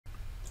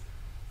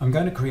I'm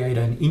going to create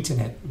an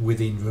internet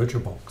within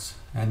VirtualBox,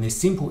 and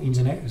this simple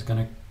internet is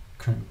going to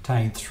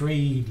contain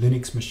 3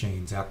 Linux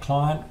machines: our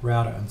client,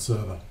 router and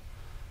server.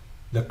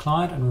 The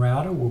client and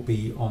router will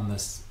be on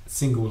this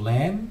single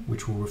LAN,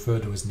 which we'll refer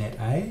to as NAT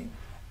A,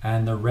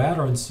 and the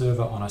router and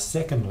server on a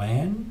second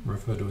LAN,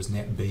 referred to as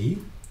NAT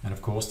B, and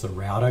of course the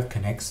router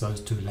connects those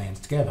 2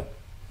 LANs together.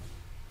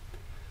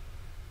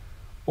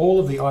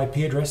 All of the IP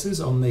addresses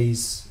on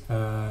these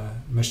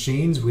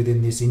machines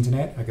within this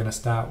internet are going to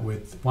start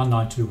with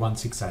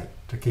 192.168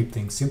 to keep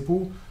things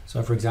simple.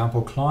 So for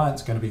example,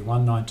 client's going to be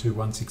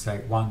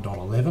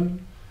 192.168.1.11,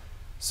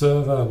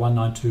 server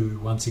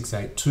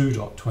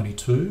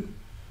 192.168.2.22,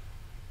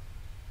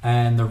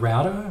 and the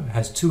router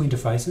has 2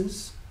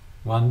 interfaces,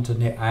 one to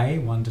NAT A,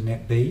 one to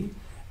NAT B,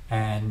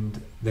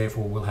 and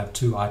therefore we'll have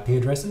 2 IP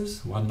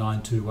addresses,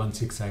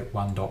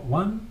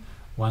 192.168.1.1,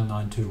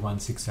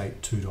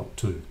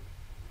 192.168.2.2.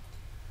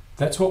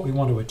 That's what we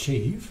want to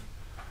achieve.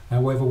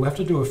 However, we'll have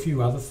to do a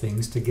few other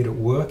things to get it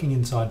working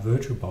inside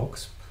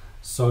VirtualBox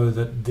so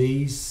that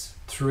these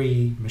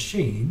 3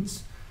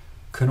 machines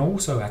can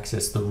also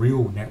access the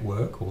real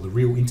network or the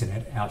real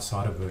internet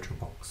outside of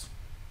VirtualBox.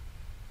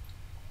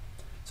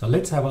 So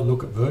let's have a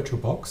look at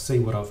VirtualBox, see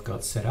what I've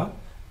got set up,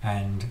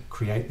 and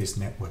create this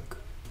network.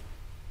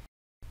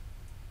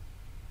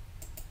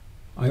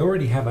 I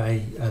already have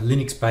a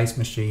Linux-based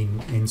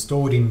machine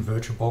installed in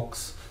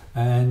VirtualBox,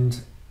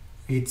 and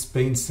it's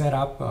been set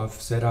up. I've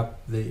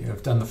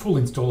done the full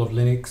install of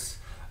Linux,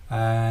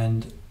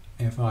 and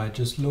if I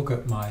just look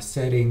at my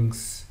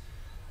settings,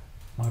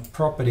 my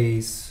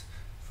properties,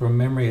 from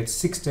memory it's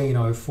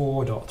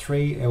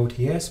 1604.3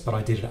 LTS, but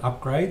I did an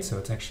upgrade, so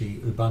it's actually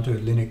Ubuntu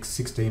Linux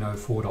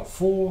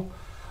 1604.4.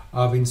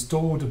 I've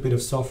installed a bit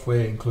of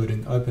software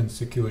including Open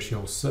Secure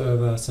Shell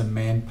Server, some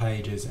man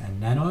pages and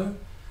Nano.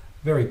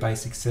 Very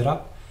basic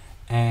setup,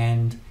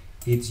 and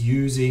it's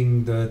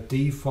using the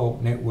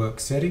default network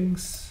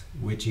settings,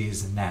 which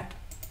is NAT.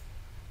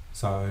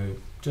 So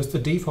just the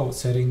default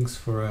settings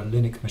for a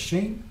Linux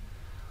machine.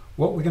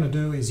 What we're going to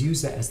do is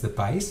use that as the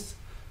base,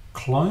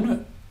 clone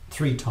it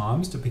 3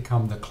 times to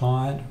become the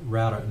client,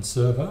 router and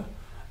server,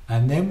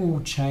 and then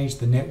we'll change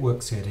the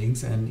network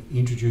settings and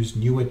introduce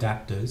new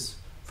adapters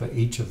for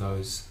each of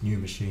those new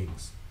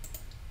machines.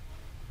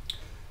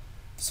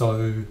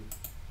 So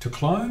to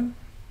clone,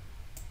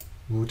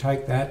 we'll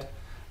take that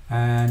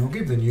and we'll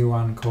give the new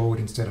one called,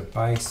 instead of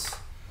base,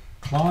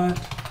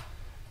 client,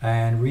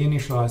 and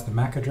reinitialize the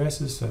MAC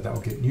addresses so that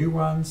will get new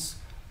ones,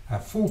 a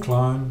full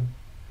clone,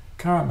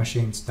 current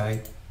machine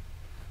state.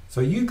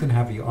 So you can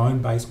have your own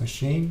base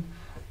machine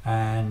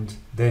and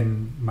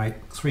then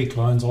make 3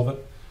 clones of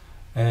it.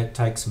 It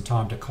takes some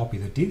time to copy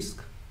the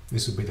disk.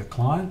 This will be the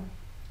client.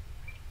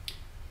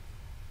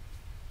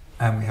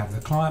 And we have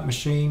the client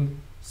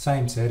machine,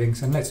 same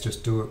settings, and let's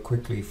just do it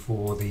quickly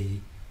for the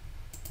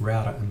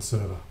router and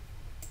server.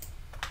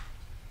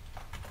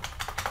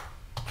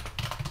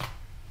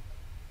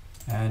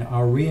 And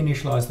I'll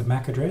reinitialize the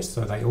MAC address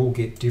so they all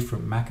get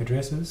different MAC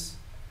addresses,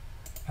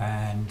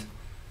 and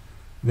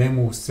then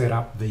we'll set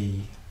up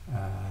the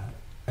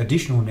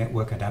additional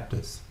network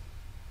adapters.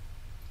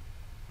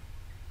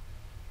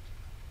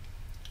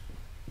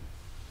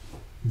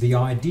 The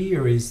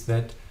idea is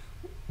that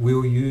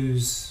we'll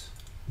use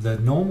the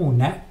normal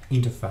NAT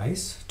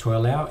interface to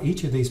allow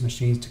each of these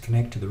machines to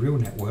connect to the real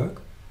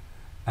network,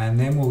 and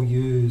then we'll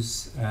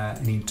use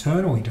an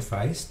internal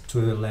interface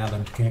to allow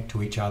them to connect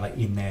to each other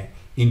in their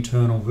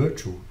internal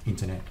virtual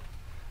internet.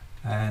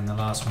 And the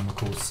last one we'll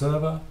call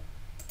server,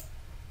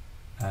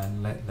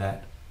 and let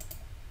that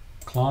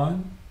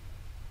clone.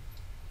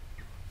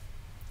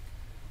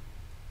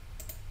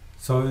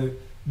 So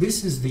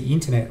this is the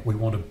internet we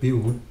want to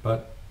build,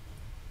 but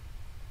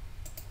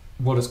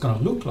what it's going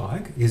to look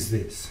like is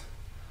this.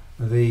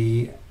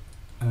 The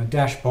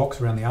dash box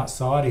around the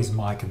outside is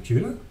my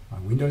computer, my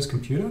Windows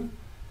computer,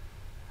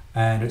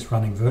 and it's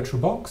running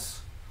VirtualBox.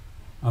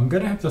 I'm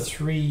going to have the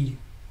 3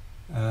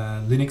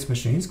 Linux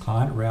machines,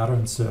 client, router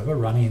and server,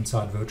 running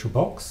inside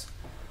VirtualBox.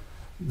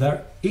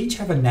 They each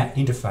have a NAT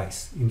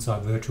interface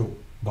inside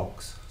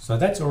VirtualBox. So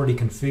that's already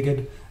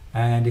configured,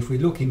 and if we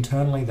look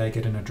internally, they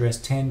get an address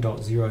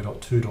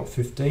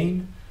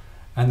 10.0.2.15,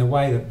 and the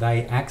way that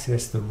they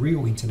access the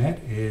real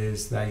internet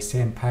is they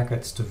send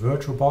packets to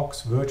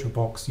VirtualBox.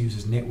 VirtualBox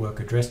uses network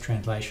address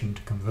translation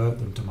to convert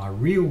them to my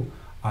real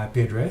IP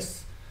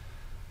address,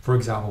 for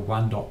example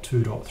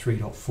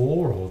 1.2.3.4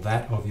 or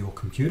that of your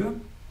computer,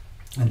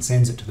 and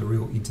sends it to the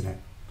real internet.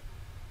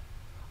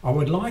 I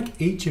would like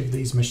each of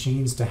these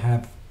machines to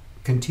have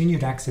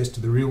continued access to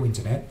the real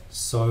internet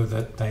so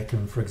that they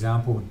can, for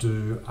example,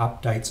 do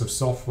updates of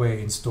software,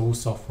 install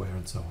software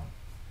and so on,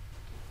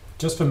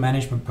 just for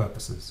management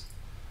purposes.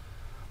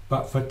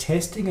 But for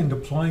testing and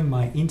deploying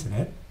my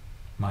internet,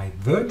 my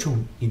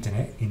virtual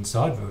internet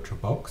inside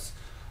VirtualBox,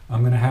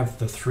 I'm going to have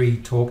the 3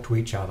 talk to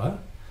each other.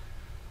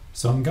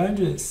 So I'm going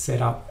to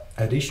set up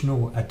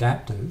additional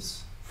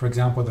adapters. For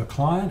example, the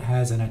client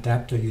has an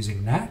adapter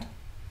using NAT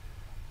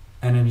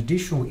and an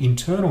additional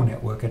internal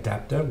network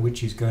adapter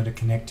which is going to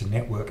connect to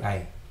network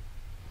A.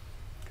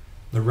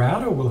 The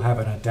router will have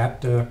an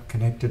adapter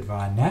connected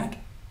via NAT,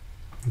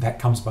 that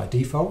comes by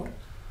default,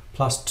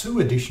 plus 2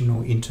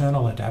 additional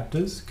internal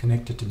adapters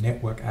connected to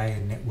network A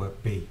and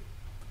network B.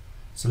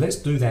 So let's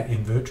do that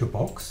in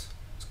VirtualBox.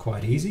 It's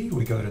quite easy.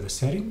 We go to the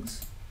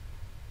settings,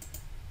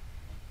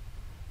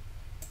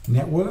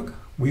 network.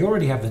 We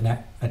already have the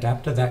NAT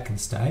adapter, that can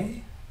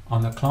stay.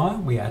 On the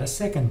client, we add a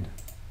second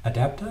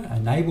adapter,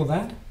 enable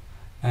that,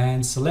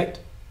 and select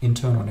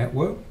internal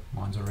network.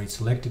 Mine's already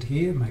selected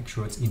here. Make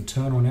sure it's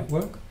internal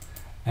network,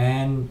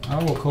 and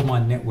I will call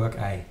mine network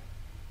A.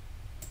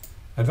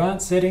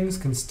 Advanced settings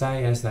can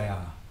stay as they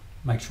are.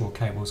 Make sure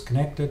cable's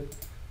connected,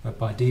 but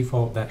by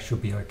default that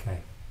should be okay.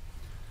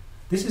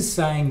 This is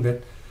saying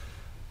that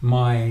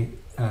my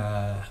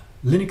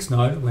Linux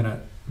node, when it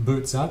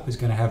boots up, is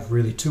going to have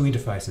really 2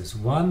 interfaces.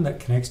 One that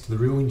connects to the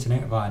real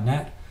internet via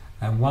NAT,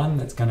 and one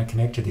that's going to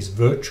connect to this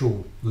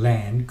virtual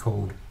LAN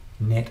called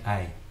NET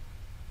A.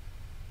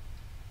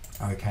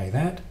 Okay,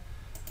 that.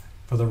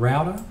 For the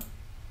router,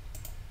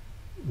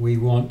 we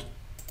want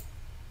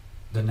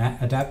the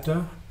NAT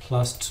adapter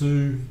plus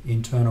 2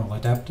 internal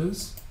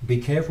adapters.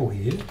 Be careful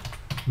here.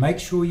 Make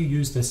sure you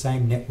use the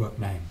same network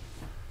name.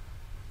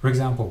 For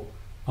example,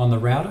 on the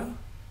router,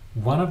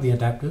 one of the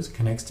adapters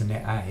connects to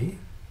NET A,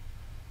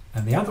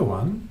 and the other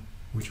one,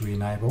 which we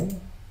enable,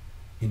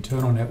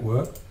 internal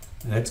network,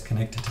 that's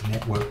connected to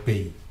network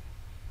B.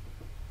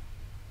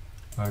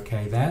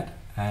 Okay, that.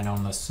 And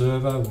on the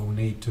server, we'll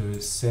need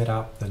to set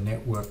up the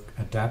network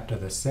adapter,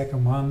 the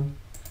second one,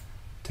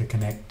 to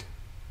connect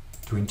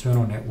to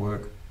internal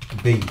network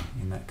B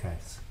in that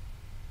case.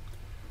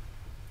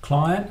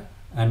 Client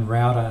and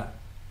router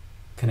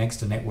connects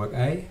to network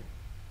A,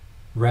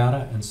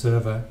 router and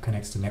server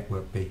connects to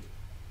network B.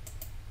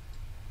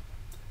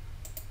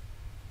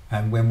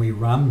 And when we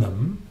run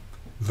them,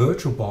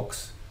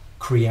 VirtualBox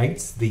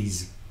creates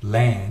these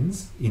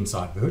LANs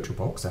inside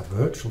VirtualBox, are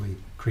virtually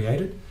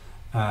created,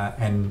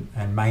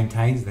 and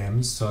maintains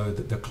them so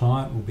that the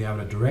client will be able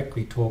to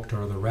directly talk to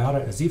the router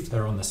as if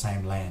they're on the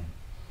same LAN,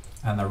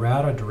 and the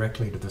router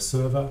directly to the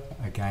server,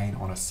 again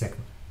on a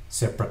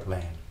separate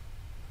LAN.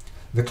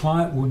 The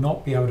client will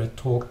not be able to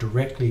talk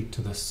directly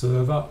to the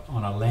server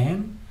on a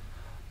LAN,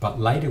 but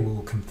later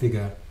we'll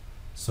configure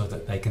so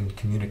that they can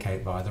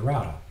communicate via the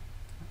router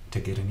to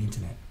get an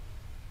internet.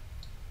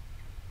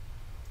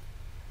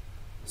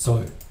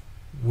 So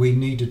we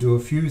need to do a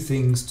few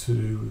things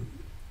to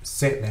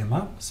set them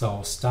up. So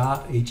I'll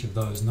start each of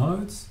those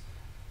nodes,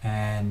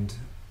 and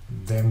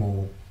then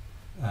we'll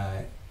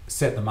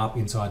set them up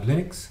inside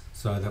Linux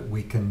so that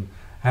we can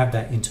have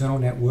that internal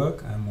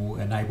network, and we'll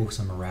enable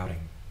some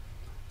routing.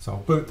 So I'll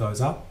boot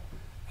those up,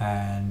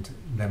 and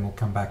then we'll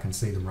come back and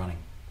see them running.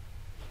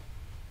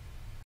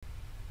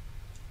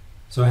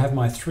 So I have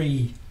my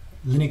 3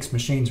 Linux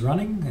machines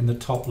running. In the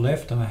top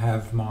left I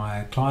have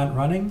my client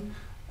running,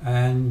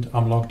 and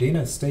I'm logged in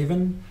as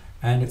Stephen,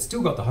 and it's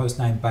still got the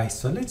hostname base.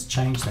 So let's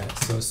change that.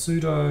 So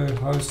sudo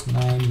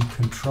hostname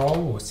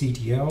control, or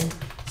CTL,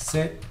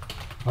 set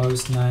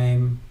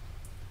hostname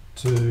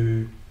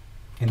to,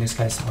 in this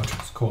case I'll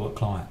just call it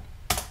client,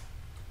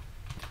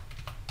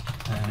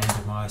 and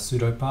enter my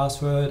sudo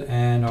password.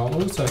 And I'll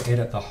also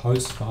edit the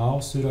host file,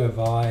 sudo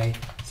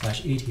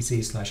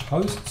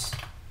vi/etc/hosts,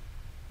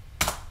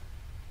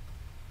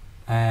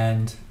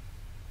 and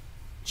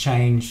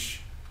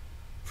change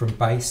from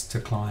base to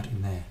client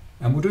in there.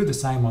 And we'll do the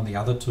same on the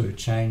other 2,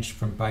 change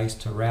from base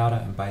to router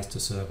and base to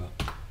server.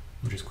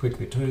 We'll just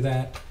quickly do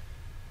that.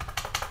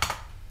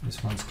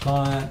 This one's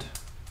client,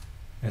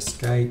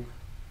 escape,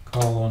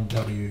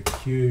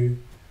 :WQ,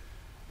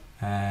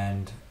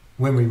 and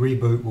when we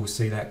reboot we'll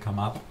see that come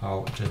up.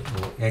 I'll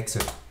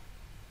exit,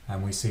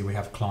 and we see we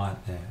have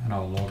client there, and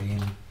I'll log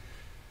in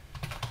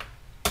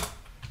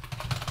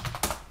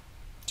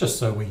just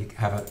so we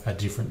have a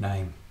different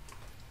name.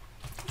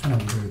 And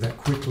I'll do that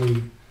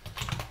quickly.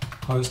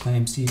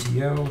 Hostname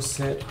CTL,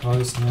 set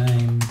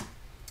hostname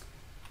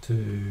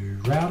to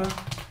router,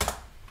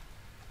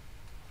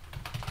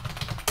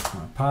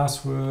 my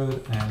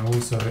password, and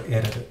also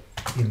edit it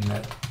in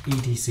that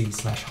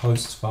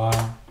etc/hosts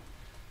file,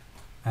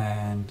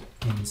 and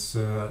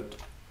insert,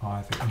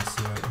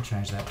 insert and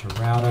change that to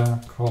router,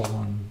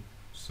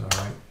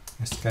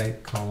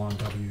 escape,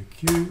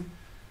 :WQ,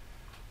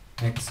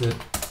 exit,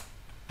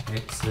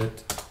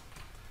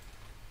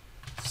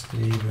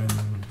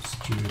 Stephen,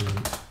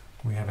 student.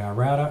 We have our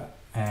router,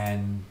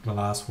 and the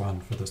last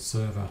one for the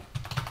server,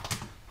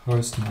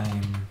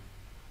 hostname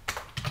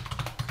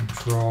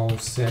control,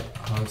 set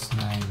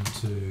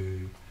hostname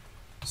to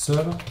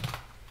server,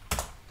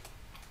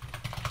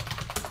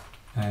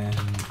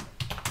 and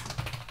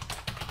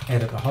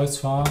edit the host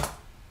file,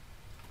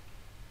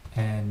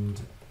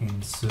 and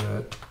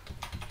insert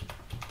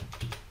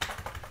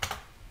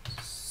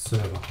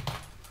server,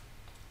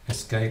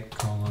 escape,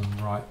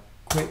 right,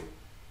 quit,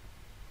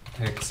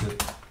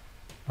 exit.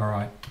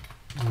 Alright,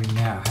 we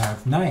now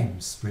have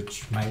names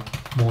which make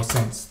more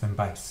sense than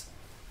base.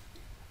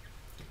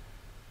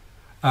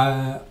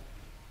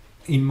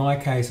 In my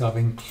case, I've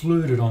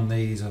included on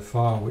these a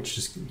file which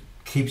just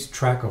keeps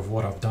track of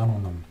what I've done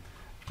on them.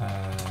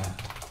 I've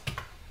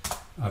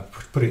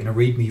put it in a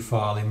README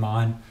file in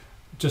mine.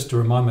 Just to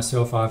remind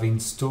myself, I've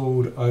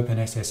installed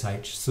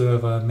OpenSSH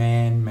server,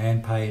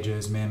 man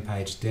pages, man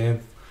page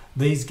dev.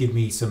 These give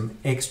me some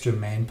extra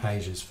man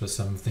pages for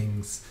some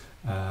things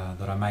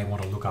that I may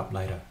want to look up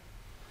later.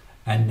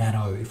 And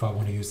Nano, if I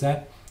want to use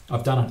that.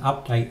 I've done an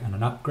update and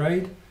an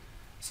upgrade.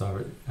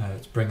 So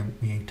it's bringing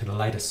me into the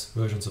latest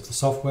versions of the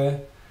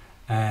software.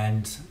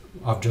 And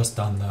I've just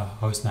done the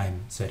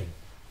hostname setting.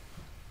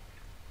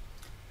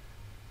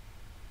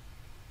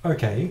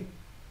 Okay,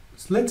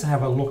 so let's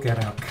have a look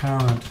at our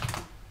current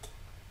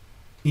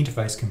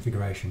interface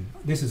configuration.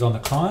 This is on the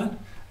client,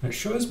 and it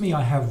shows me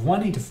I have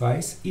one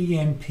interface,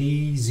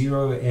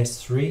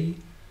 EMP0S3,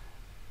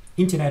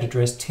 internet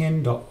address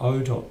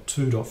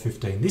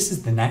 10.0.2.15. This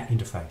is the NAT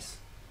interface,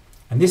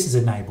 and this is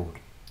enabled.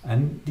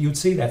 And you'd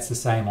see that's the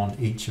same on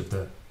each of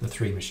the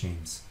three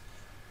machines.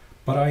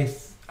 But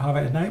I've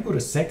enabled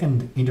a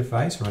second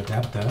interface or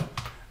adapter,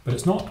 but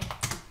it's not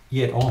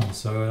yet on.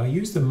 So I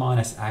use the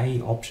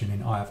 -A option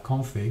in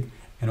ifconfig,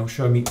 and it'll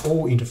show me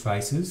all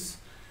interfaces.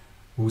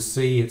 We'll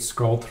see it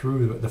scroll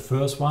through the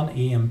first one,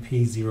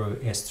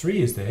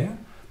 EMP0S3 is there,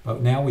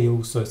 but now we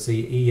also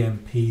see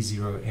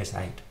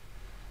EMP0S8.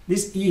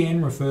 This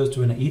EN refers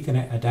to an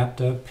Ethernet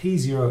adapter.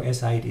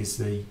 P0S8 is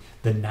the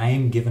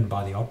name given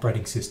by the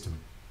operating system.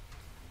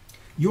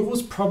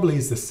 Yours probably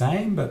is the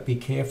same, but be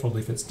careful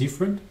if it's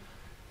different.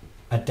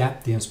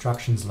 Adapt the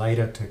instructions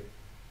later to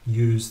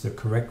use the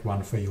correct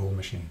one for your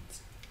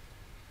machines.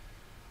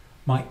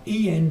 My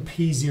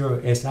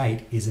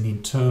ENP0S8 is an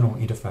internal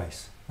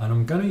interface, and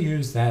I'm going to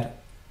use that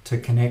to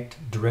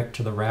connect direct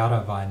to the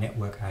router via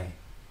network A.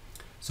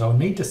 So I'll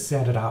need to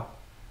set it up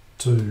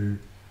to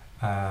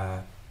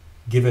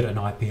give it an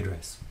IP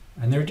address.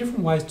 And there are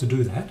different ways to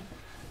do that,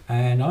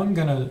 and I'm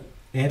going to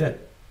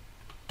edit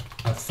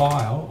a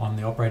file on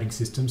the operating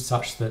system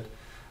such that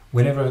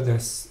whenever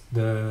this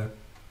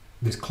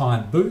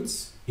client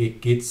boots,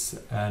 it gets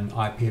an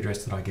IP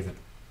address that I give it.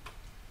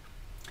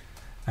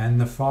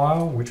 And the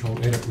file, which I'll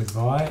edit with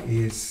Vi,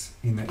 is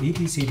in the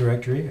etc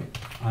directory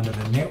under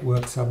the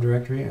network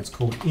subdirectory. It's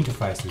called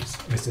interfaces.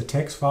 It's a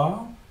text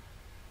file.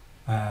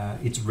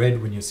 It's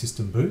read when your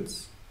system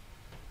boots.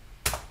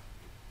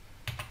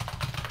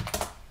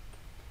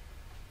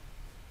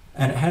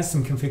 And it has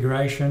some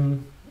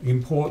configuration.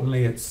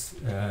 Importantly, it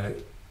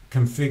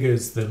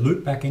configures the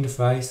loopback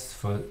interface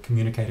for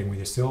communicating with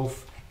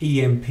yourself.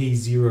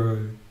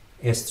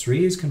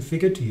 EMP0S3 is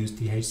configured to use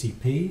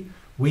DHCP.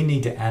 We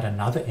need to add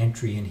another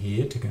entry in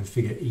here to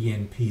configure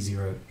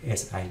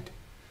EMP0S8.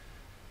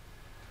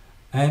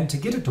 And to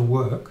get it to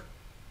work,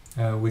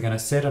 we're going to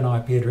set an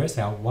IP address,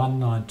 our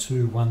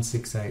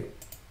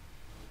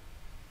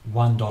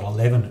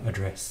 192.168.1.11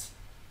 address.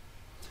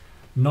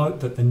 Note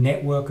that the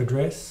network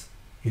address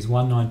is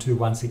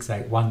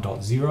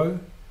 192.168.1.0,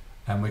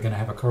 and we're going to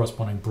have a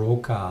corresponding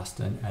broadcast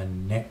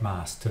and net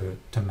mask to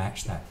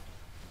match that.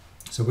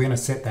 So we're going to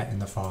set that in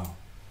the file.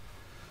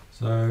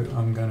 So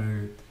I'm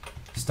going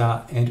to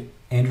start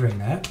entering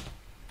that.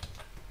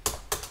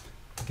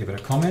 Give it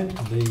a comment.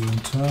 The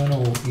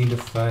internal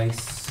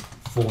interface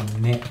for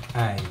net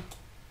A.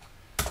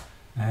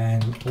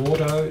 And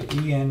auto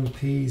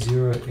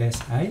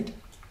ENP0S8,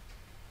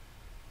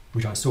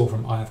 which I saw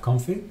from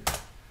ifconfig.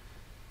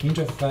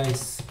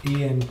 Interface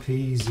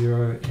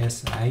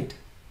ENP0S8.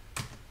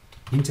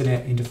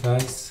 Internet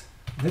interface.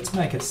 Let's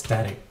make it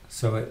static.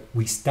 So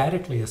we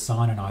statically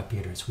assign an IP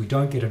address. We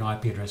don't get an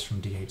IP address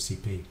from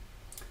DHCP.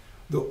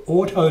 The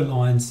auto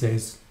line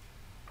says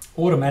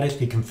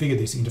automatically configure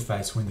this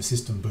interface when the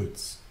system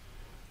boots.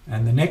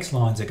 And the next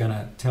lines are going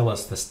to tell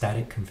us the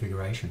static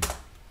configuration.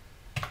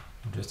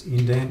 I'll just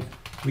indent.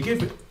 We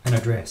give it an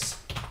address.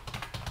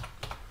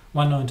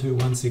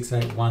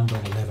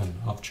 192.168.1.11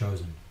 I've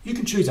chosen. You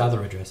can choose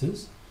other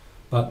addresses,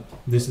 but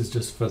this is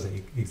just for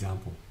the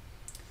example.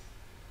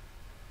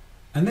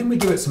 And then we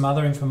give it some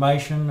other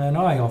information, and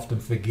I often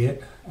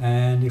forget.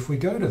 And if we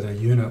go to the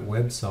unit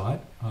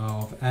website,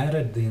 I've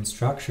added the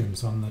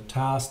instructions on the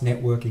task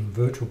networking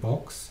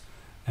VirtualBox,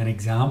 an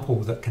example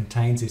that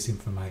contains this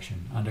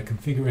information. Under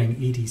configuring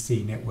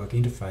ETC network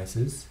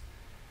interfaces,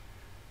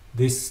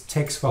 this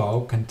text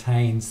file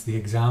contains the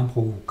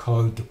example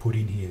code to put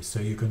in here. So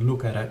you can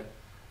look at it,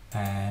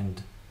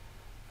 and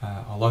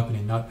I'll open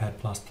in Notepad++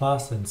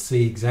 and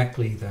see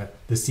exactly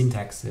the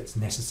syntax that's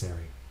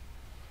necessary.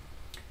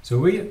 So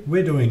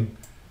we're doing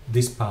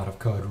this part of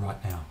code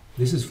right now.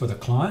 This is for the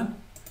client.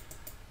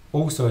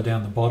 Also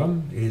down the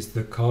bottom is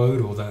the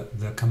code or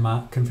the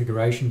command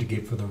configuration to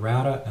give for the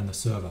router and the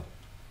server.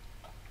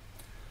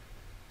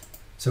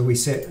 So we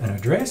set an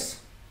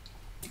address,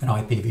 an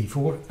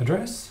IPv4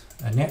 address,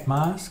 a net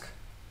mask,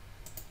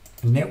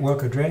 a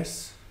network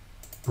address,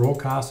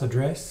 broadcast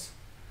address,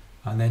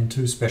 and then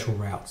two special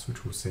routes,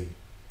 which we'll see.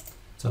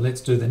 So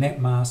let's do the net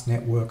mask,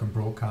 network, and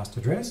broadcast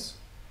address.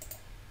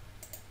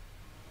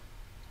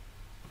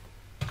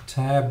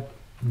 Tab,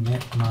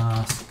 net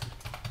mask.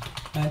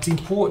 And it's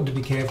important to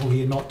be careful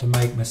here not to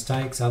make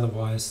mistakes,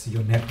 otherwise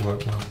your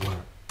network won't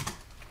work.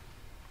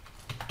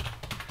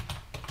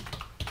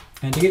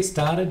 And to get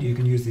started, you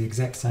can use the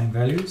exact same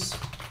values.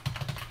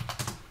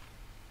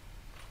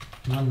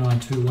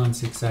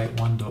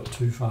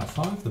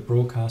 192.168.1.255, the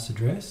broadcast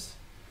address.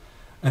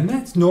 And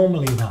that's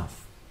normally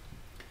enough.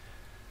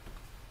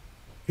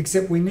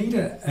 Except we need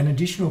an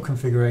additional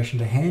configuration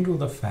to handle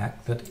the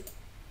fact that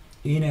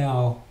in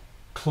our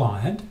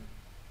client,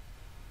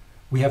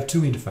 we have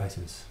two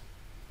interfaces.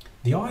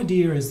 The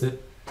idea is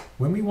that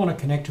when we want to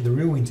connect to the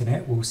real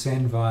internet, we'll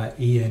send via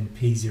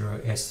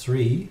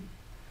ENP0S3.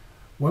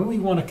 When we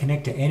want to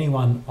connect to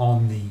anyone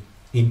on the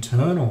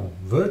internal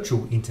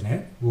virtual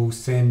internet, we'll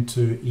send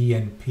to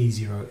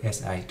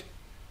ENP0S8.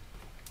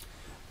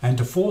 And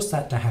to force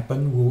that to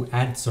happen, we'll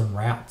add some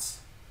routes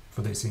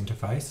for this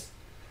interface,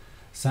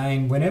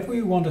 saying whenever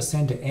we want to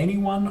send to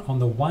anyone on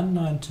the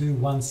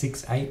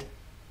 192.168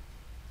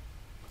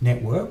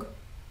 network,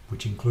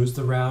 which includes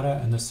the router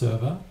and the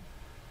server,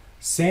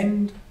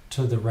 send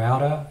to the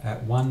router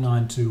at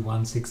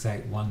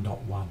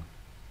 192.168.1.1.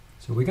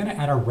 So we're going to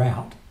add a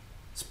route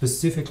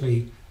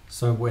specifically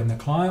so when the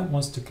client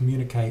wants to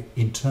communicate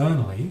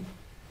internally,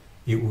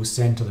 it will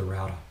send to the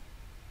router.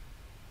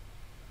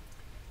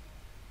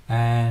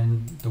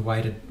 And the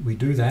way that we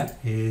do that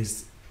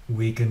is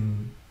we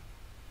can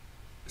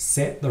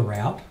set the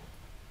route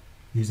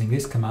using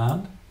this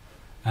command,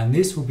 and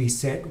this will be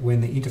set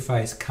when the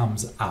interface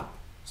comes up.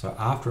 So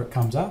after it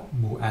comes up,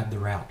 we'll add the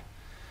route.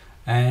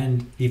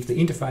 And if the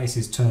interface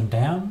is turned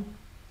down,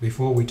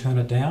 before we turn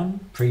it down,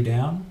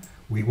 pre-down,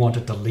 we want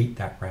to delete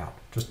that route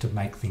just to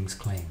make things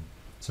clean.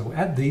 So we'll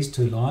add these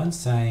two lines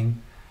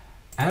saying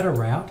add a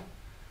route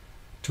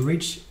to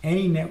reach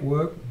any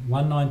network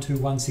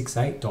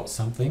 192.168.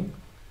 something,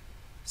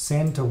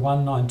 send to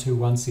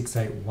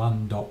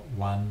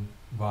 192.168.1.1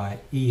 via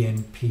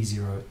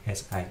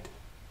ENP0S8.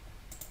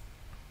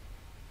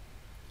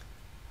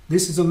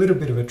 This is a little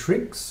bit of a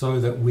trick so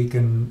that we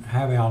can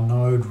have our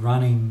node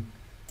running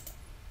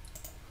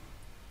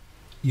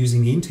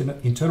using the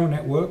internal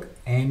network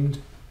and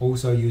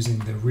also using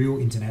the real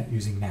internet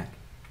using NAT.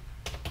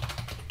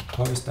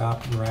 Post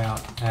up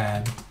route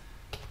add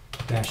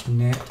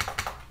 -net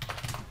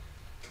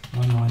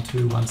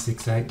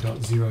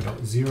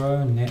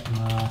 192.168.0.0 net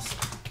mask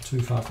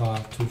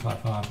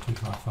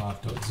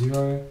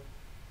 255.255.255.0.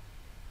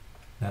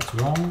 That's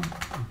wrong.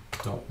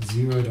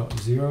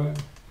 .0.0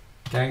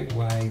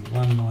 gateway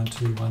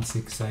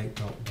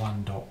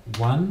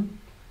 192.168.1.1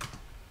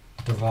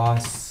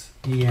 device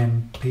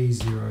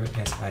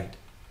ENP0S8.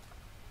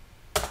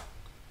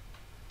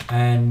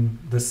 And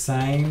the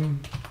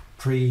same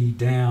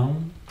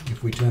pre-down,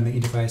 if we turn the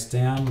interface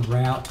down,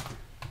 route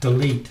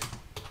delete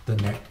the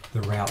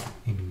route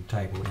in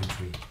table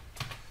entry.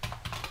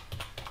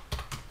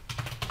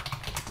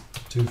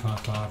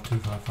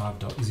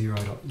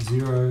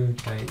 255.255.0.0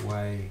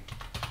 gateway.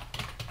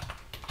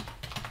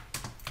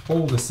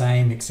 All the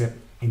same except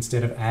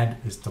instead of add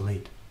is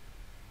delete.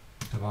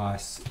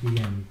 Device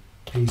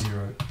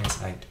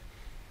ENP0S8.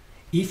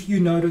 If you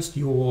noticed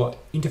your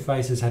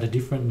interfaces had a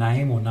different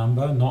name or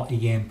number, not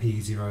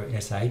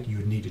ENP0S8, you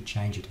would need to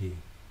change it here.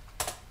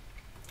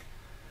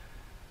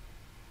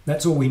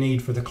 That's all we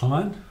need for the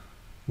client.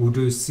 We'll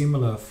do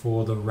similar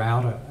for the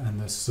router and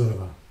the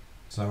server.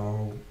 So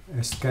I'll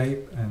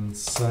escape and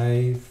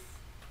save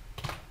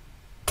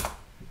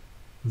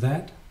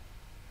that,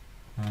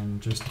 and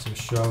just to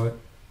show it,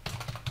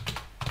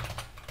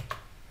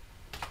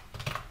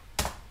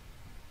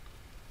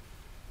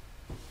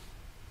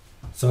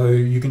 so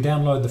you can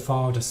download the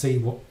file to see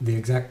what the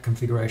exact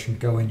configuration to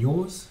go in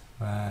yours,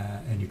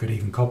 and you could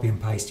even copy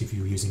and paste if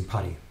you're using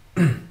PuTTY.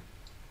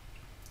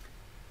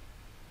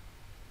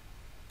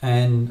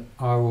 And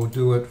I will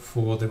do it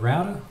for the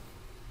router.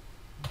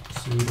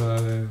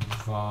 Sudo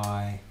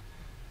vi,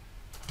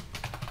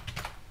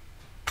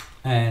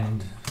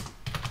 and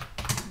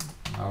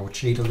I will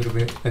cheat a little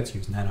bit. Let's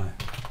use nano.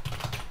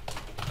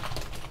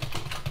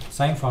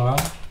 Same file.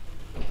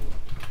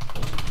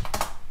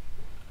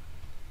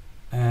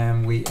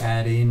 And we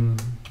add in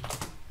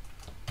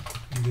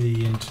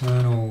the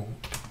internal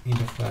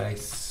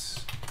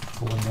interface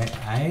for net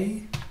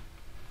A.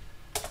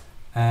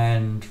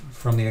 And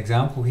from the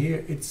example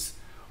here, it's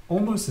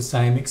almost the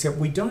same, except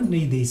we don't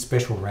need these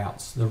special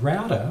routes. The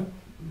router,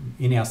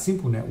 in our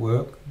simple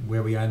network,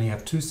 where we only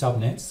have two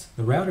subnets,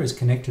 the router is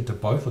connected to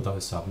both of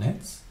those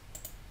subnets,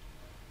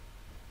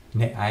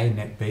 net A and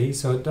net B,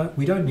 so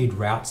we don't need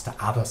routes to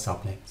other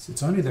subnets.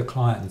 It's only the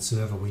client and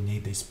server we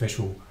need these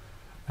special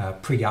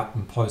pre-up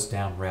and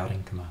post-down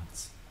routing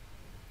commands.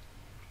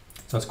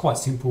 So it's quite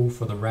simple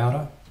for the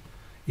router,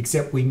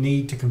 except we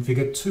need to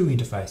configure two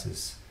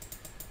interfaces.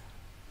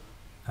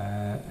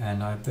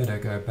 And I better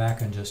go back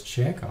and just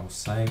check. I'll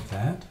save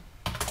that.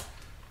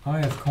 I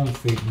have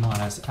config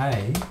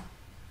 -A.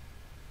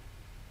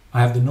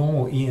 I have the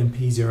normal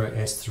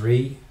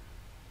ENP0S3,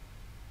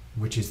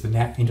 which is the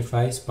NAT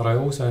interface, but I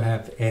also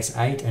have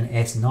S8 and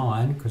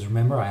S9, because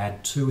remember I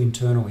had two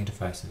internal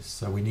interfaces,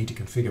 so we need to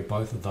configure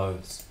both of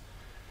those.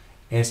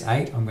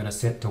 S8 I'm going to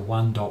set to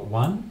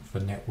 1.1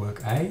 for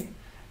network A,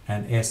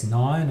 and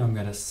S9 I'm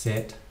going to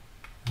set,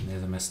 and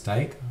there's a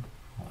mistake,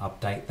 I'll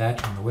update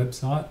that on the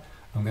website,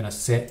 I'm going to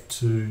set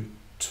to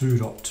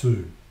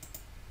 2.2.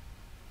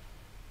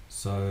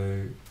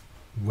 So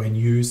when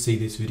you see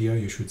this video,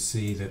 you should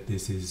see that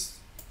this is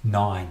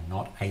 9,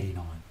 not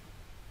 89.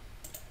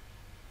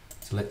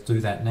 So let's do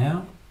that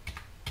now.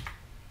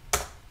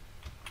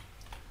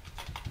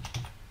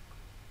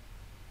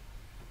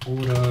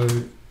 Auto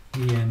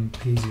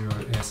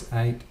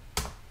EMP0S8,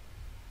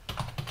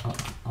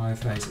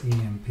 iFace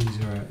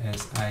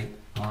EMP0S8,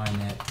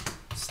 iNet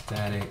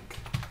static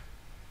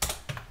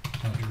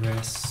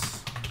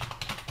address,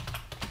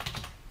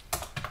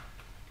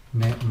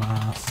 net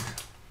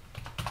mask,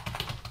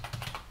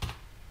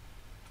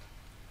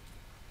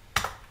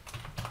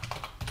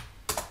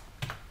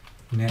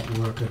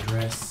 network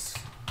address,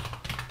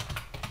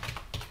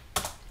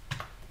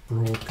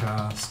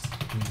 broadcast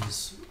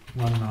is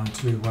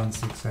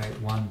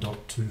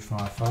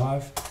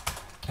 192.168.1.255,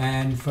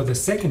 and for the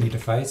second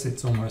interface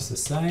it's almost the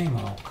same.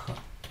 I'll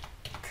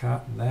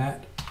cut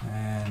that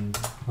and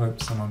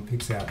hope someone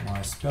picks out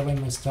my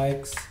spelling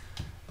mistakes.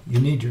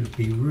 You need to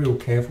be real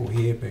careful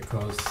here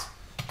because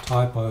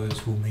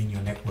typos will mean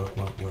your network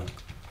won't work.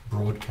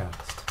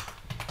 Broadcast.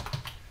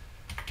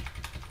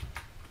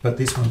 But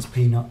this one's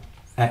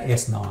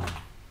S9.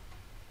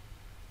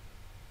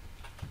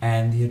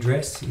 And the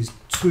address is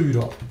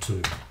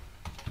 2.2.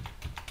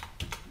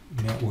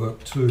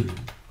 Network 2.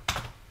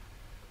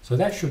 So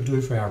that should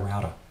do for our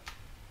router.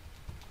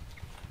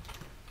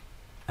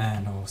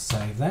 And I'll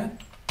save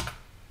that.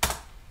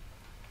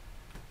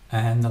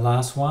 And the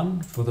last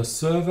one for the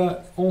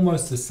server,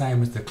 almost the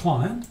same as the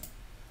client,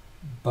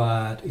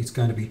 but it's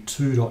going to be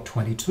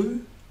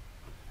 2.22.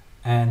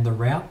 And the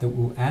route that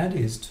we'll add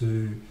is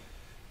to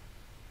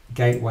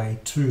gateway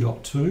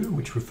 2.2,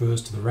 which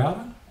refers to the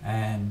router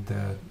and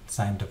the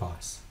same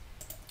device.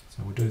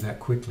 So we'll do that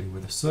quickly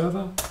with the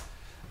server.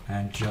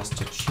 And just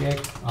to check,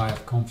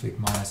 ifconfig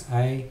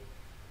 -a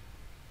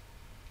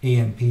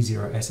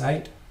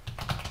EMP0S8.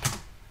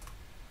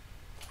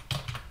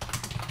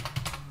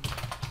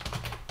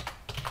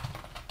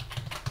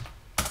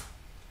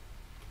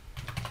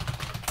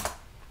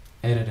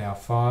 Edit our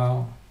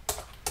file.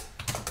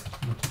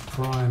 The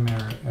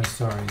primary,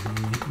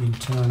 the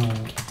internal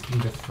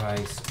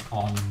interface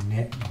on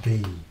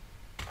NetB.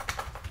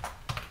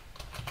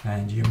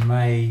 And you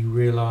may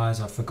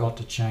realize I forgot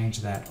to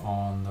change that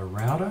on the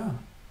router.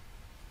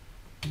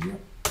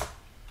 Yep.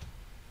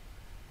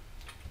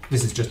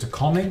 This is just a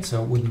comment,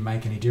 so it wouldn't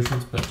make any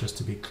difference, but just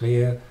to be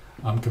clear,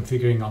 I'm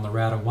configuring on the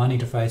router one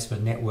interface for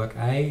network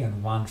A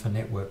and one for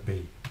network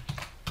B.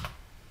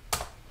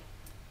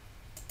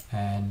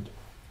 And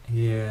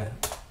here,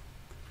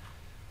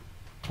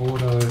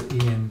 auto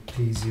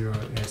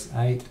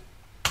EMP0S8,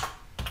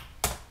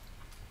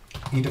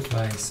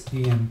 interface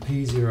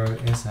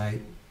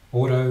EMP0S8,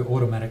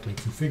 automatically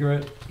configure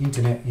it,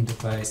 internet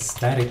interface,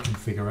 static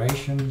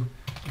configuration,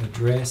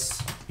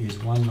 address is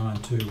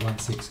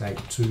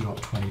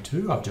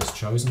 192.168.2.22. I've just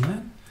chosen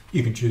that.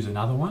 You can choose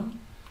another one,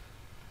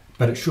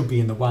 but it should be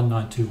in the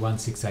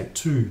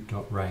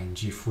 192.168.2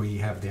 range if we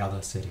have the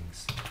other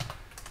settings.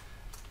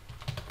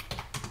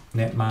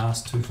 Net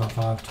mask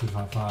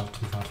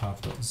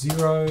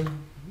 255.255.255.0,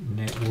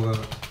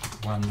 network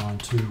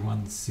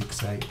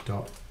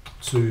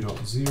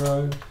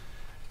 192.168.2.0,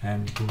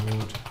 and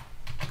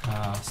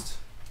broadcast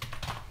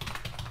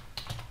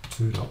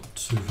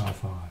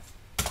 2.255.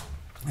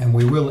 And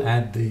we will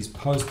add these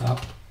post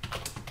up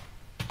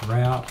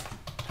route,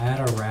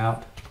 add a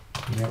route,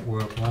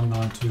 network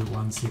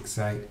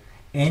 192.168,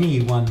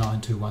 any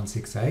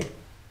 192.168.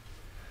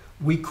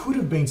 We could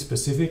have been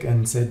specific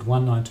and said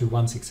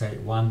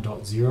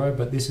 192.168.1.0,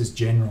 but this is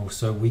general,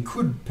 so we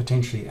could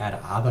potentially add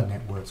other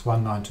networks,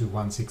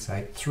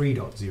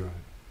 192.168.3.0,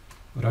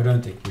 but I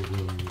don't think we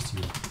will in this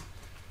year.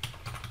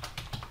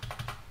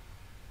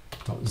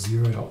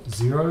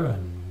 .0.0,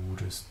 and we'll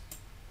just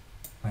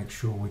make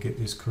sure we get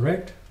this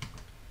correct.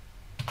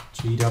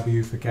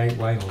 GW for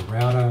gateway or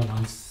router,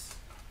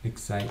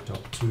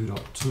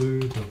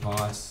 168.2.2,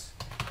 device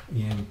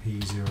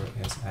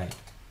EMP0S8.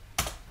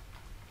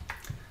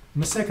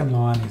 And the second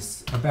line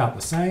is about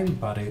the same,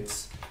 but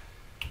it's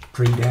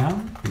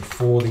pre-down,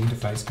 before the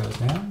interface goes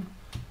down.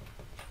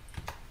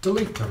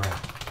 Delete the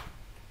route.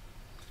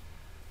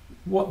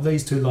 What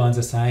these two lines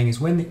are saying is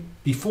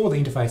before the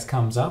interface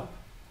comes up,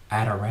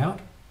 add a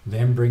route,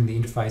 then bring the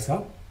interface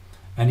up.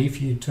 And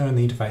if you turn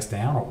the interface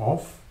down or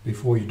off,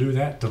 before you do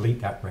that, delete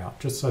that route,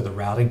 just so the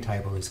routing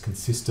table is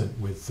consistent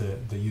with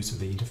the use of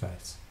the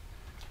interface.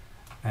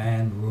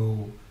 And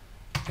we'll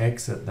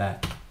exit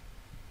that.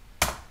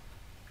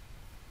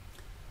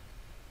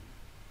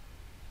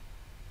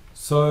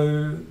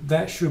 So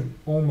that should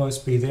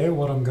almost be there.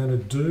 What I'm going to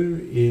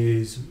do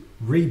is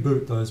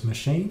reboot those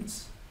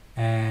machines,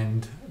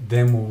 and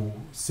then we'll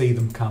see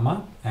them come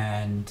up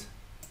and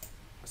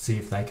see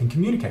if they can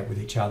communicate with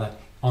each other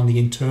on the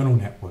internal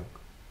network.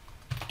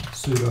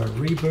 Sudo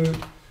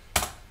reboot,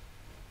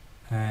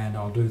 and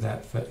I'll do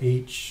that for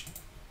each.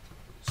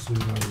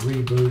 Sudo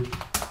reboot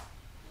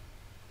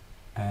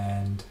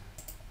and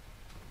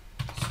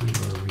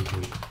sudo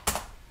reboot.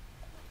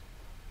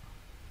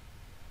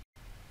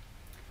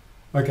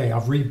 Okay,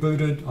 I've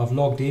rebooted, I've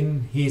logged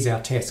in. Here's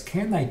our test.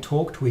 Can they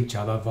talk to each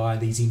other via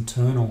these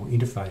internal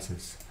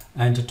interfaces?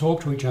 And to talk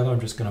to each other, I'm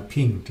just going to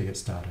ping to get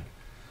started.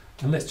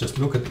 And let's just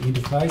look at the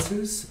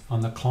interfaces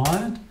on the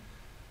client.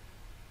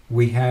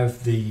 We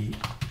have the,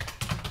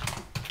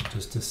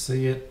 just to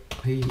see it,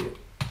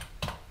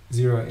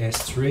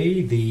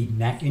 P0S3, the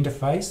NAT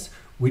interface,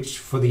 which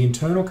for the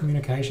internal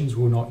communications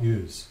we'll not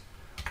use.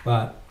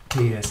 But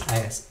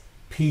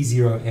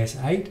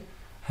P0S8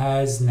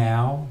 has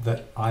now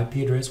the IP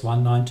address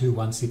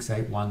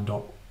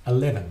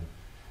 192.168.1.11.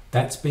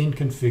 That's been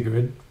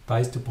configured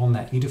based upon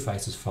that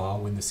interfaces file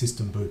when the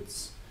system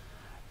boots.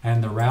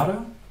 And the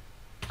router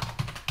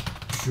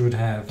should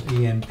have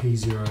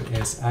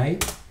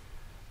ENP0S8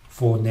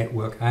 for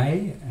network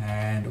A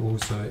and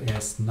also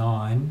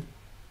S9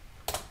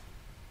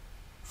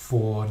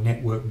 for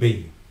network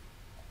B.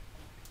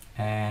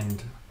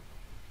 And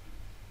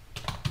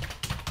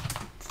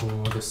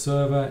for the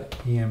server,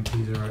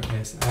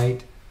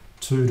 ENP0S8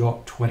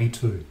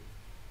 2.22.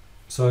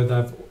 So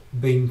they've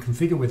been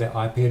configured with their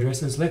IP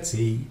addresses. Let's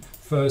see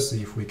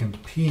firstly if we can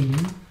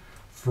ping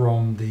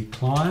from the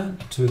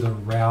client to the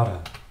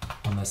router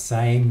on the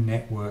same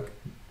network,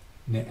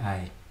 net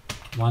A.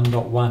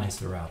 1.1 is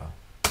the router.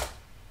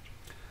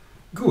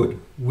 Good,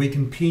 we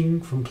can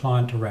ping from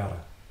client to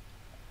router.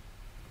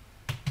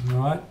 All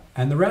right,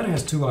 and the router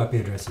has two IP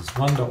addresses,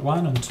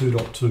 1.1 and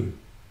 2.2.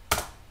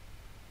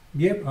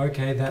 Yep,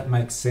 okay, that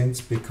makes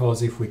sense,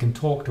 because if we can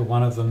talk to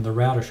one of them, the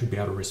router should be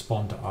able to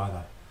respond to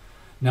either.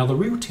 Now, the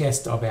real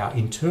test of our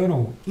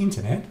internal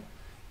internet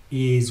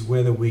is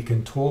whether we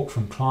can talk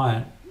from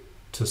client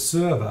to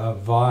server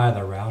via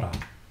the router.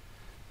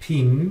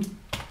 Ping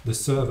the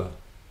server,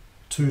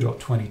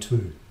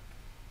 2.22.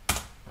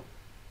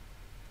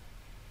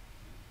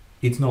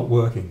 It's not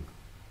working.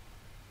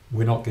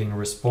 We're not getting a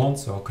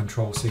response. I'll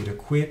Control-C to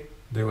quit.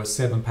 There were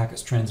 7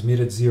 packets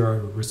transmitted,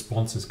 0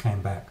 responses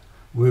came back.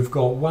 We've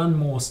got one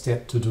more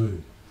step to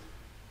do.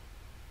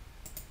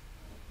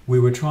 We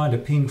were trying to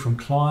ping from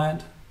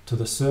client to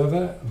the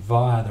server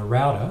via the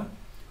router,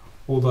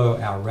 although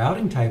our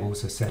routing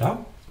tables are set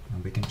up,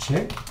 and we can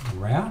check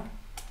route.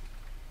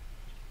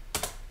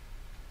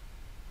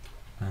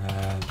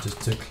 Just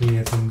to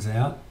clear things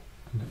out,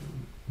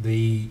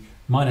 the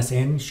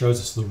 -N shows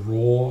us the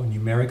raw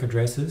numeric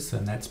addresses,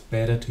 and that's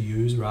better to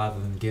use rather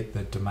than get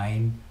the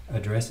domain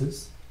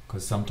addresses,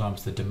 because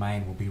sometimes the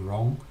domain will be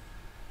wrong.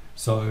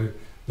 So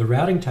the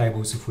routing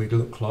tables, if we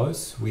look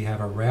close, we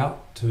have a route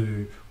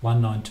to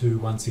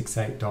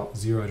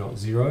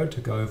 192.168.0.0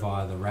 to go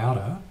via the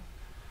router.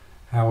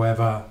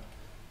 However,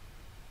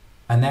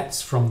 and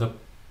that's from the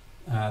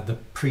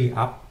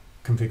pre-up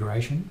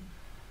configuration.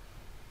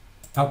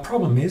 Our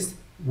problem is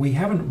we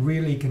haven't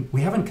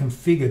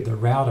configured the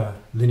router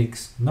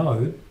Linux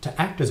node to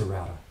act as a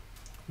router.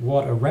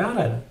 What a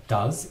router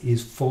does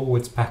is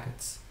forwards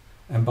packets,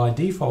 and by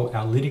default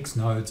our Linux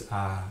nodes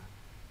are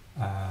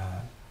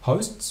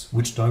hosts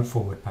which don't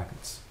forward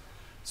packets.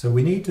 So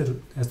we need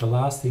to, as the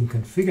last thing,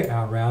 configure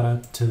our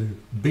router to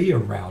be a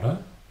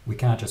router. We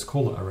can't just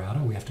call it a router,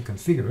 we have to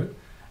configure it.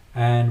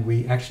 And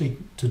we actually,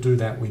 to do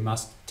that, we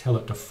must tell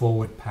it to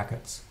forward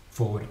packets,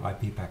 forward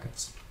IP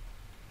packets.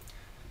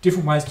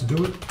 Different ways to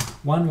do it.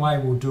 One way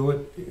we'll do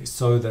it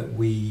so that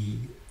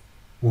we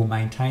will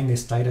maintain their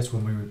status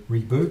when we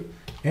reboot.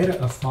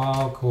 Edit a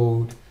file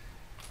called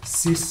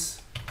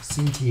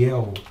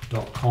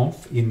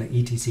sysctl.conf in the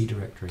etc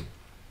directory.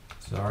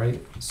 Sorry,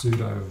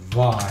 sudo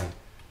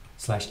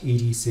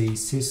vi/etc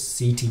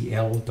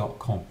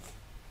sysctl.conf.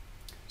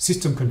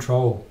 System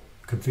control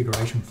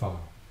configuration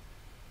file.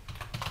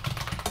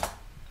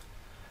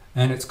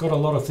 And it's got a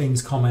lot of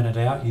things commented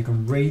out. You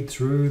can read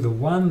through. The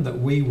one that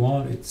we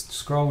want, it's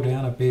scroll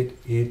down a bit,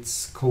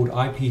 it's called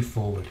IP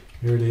forward.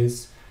 Here it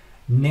is.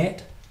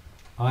 NET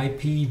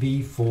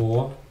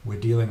IPv4. We're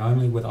dealing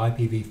only with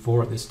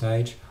IPv4 at this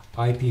stage.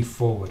 IP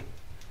forward.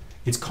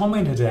 It's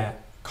commented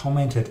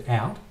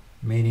out,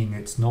 meaning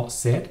it's not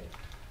set.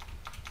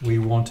 We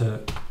want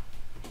to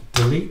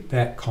delete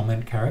that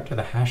comment character,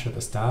 the hash at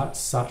the start,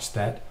 such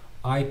that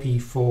IP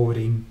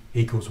forwarding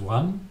equals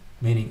 1.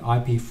 Meaning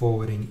IP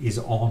forwarding is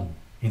on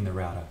in the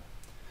router.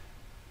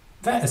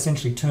 That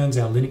essentially turns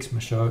our Linux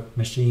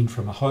machine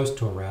from a host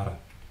to a router.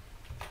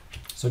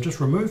 So just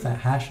remove that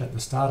hash at the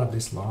start of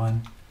this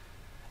line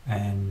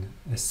and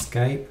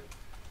escape,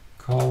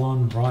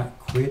 right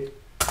quit.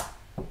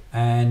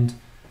 And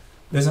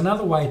there's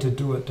another way to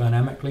do it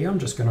dynamically. I'm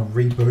just going to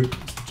reboot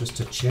just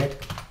to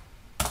check.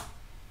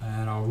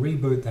 And I'll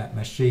reboot that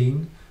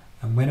machine.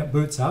 And when it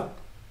boots up,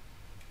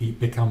 it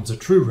becomes a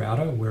true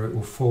router where it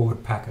will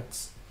forward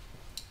packets.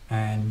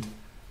 And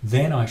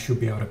then I should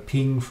be able to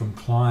ping from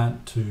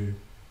client to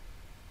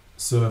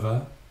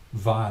server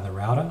via the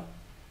router.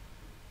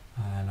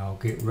 And I'll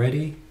get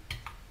ready,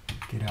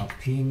 get our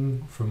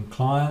ping from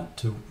client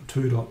to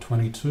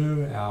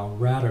 2.22. Our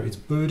router is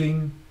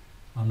booting.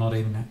 I'm not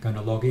even going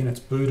to log in, it's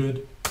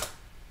booted.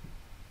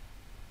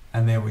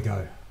 And there we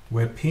go.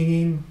 We're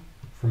pinging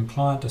from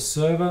client to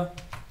server.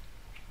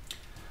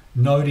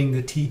 Noting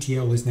the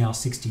TTL is now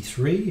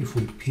 63. If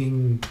we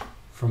ping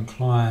from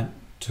client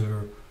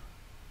to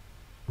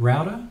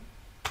router.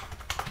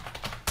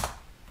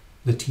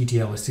 The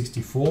TTL is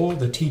 64.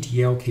 The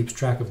TTL keeps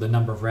track of the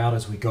number of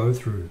routers we go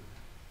through.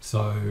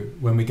 So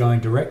when we're going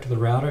direct to the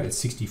router, it's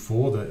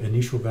 64, the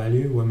initial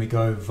value. When we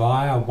go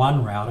via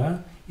one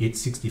router,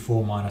 it's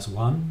 64 minus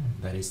 1,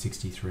 that is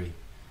 63,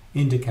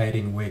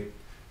 indicating we're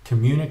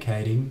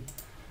communicating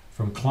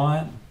from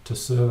client to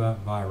server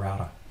via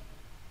router.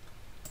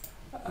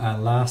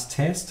 Last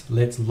test,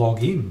 let's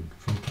log in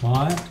from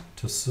client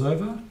to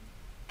server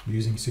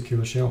using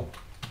Secure Shell.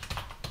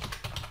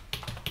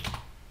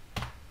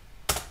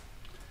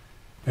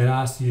 It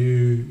asks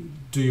you,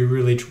 do you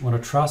really want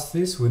to trust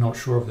this? We're not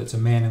sure if it's a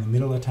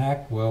man-in-the-middle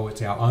attack. Well,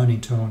 it's our own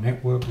internal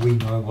network. We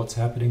know what's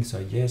happening, so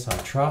yes, I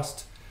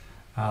trust.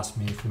 Ask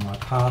me for my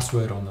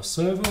password on the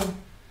server,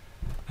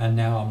 and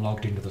now I'm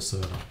logged into the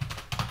server.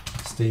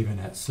 Stephen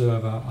at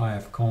server,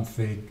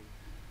 ifconfig.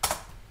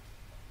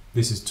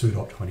 This is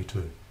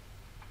 2.22.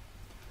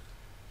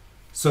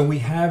 So we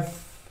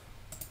have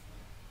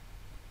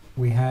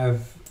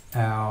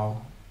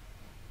our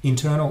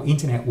internal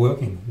internet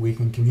working. We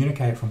can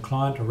communicate from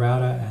client to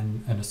router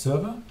and a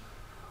server,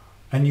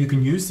 and you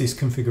can use this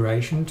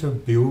configuration to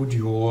build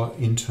your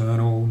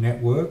internal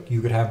network.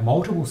 You could have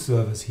multiple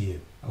servers here,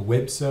 a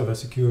web server,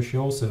 secure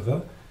shell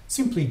server.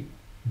 Simply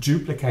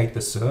duplicate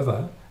the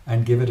server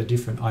and give it a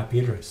different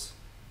IP address.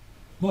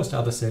 Most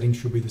other settings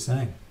should be the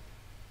same.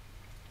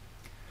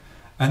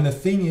 And the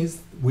thing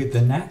is, with the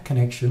NAT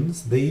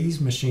connections,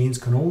 these machines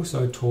can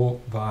also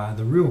talk via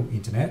the real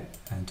internet.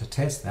 And to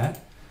test that,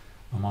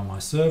 I'm on my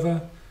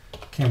server.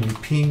 Can we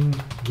ping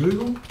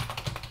Google?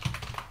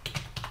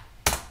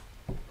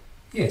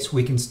 Yes,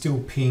 we can still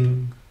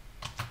ping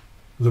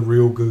the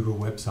real Google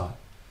website.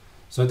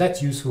 So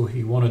that's useful if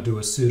you want to do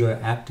a sudo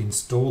apt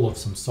install of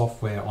some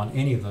software on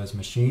any of those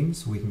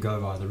machines. We can go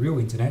via the real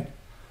internet.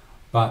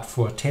 But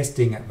for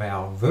testing of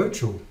our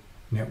virtual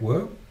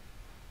network,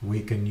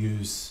 we can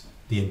use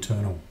the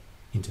internal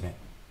internet.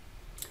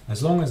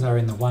 As long as they're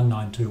in the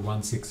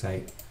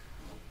 192.168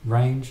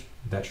 range,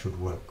 that should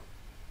work.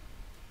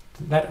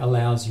 That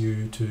allows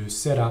you to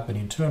set up an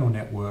internal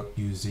network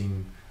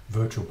using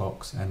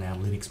VirtualBox and our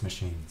Linux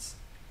machines.